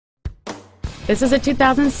This is a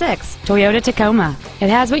 2006 Toyota Tacoma. It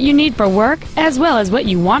has what you need for work as well as what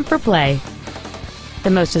you want for play. The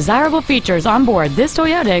most desirable features on board this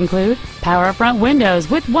Toyota include power front windows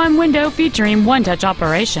with one window featuring one-touch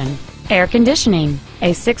operation, air conditioning,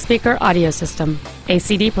 a 6-speaker audio system, a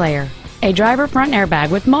CD player, a driver front airbag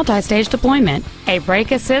with multi-stage deployment, a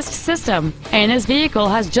brake assist system, and this vehicle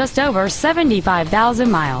has just over 75,000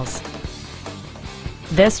 miles.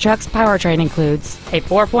 This truck's powertrain includes a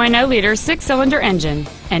 4.0-liter 6-cylinder engine,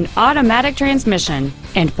 an automatic transmission,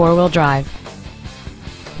 and 4-wheel drive.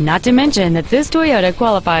 Not to mention that this Toyota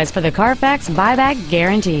qualifies for the Carfax buyback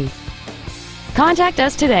guarantee. Contact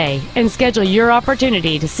us today and schedule your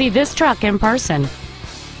opportunity to see this truck in person.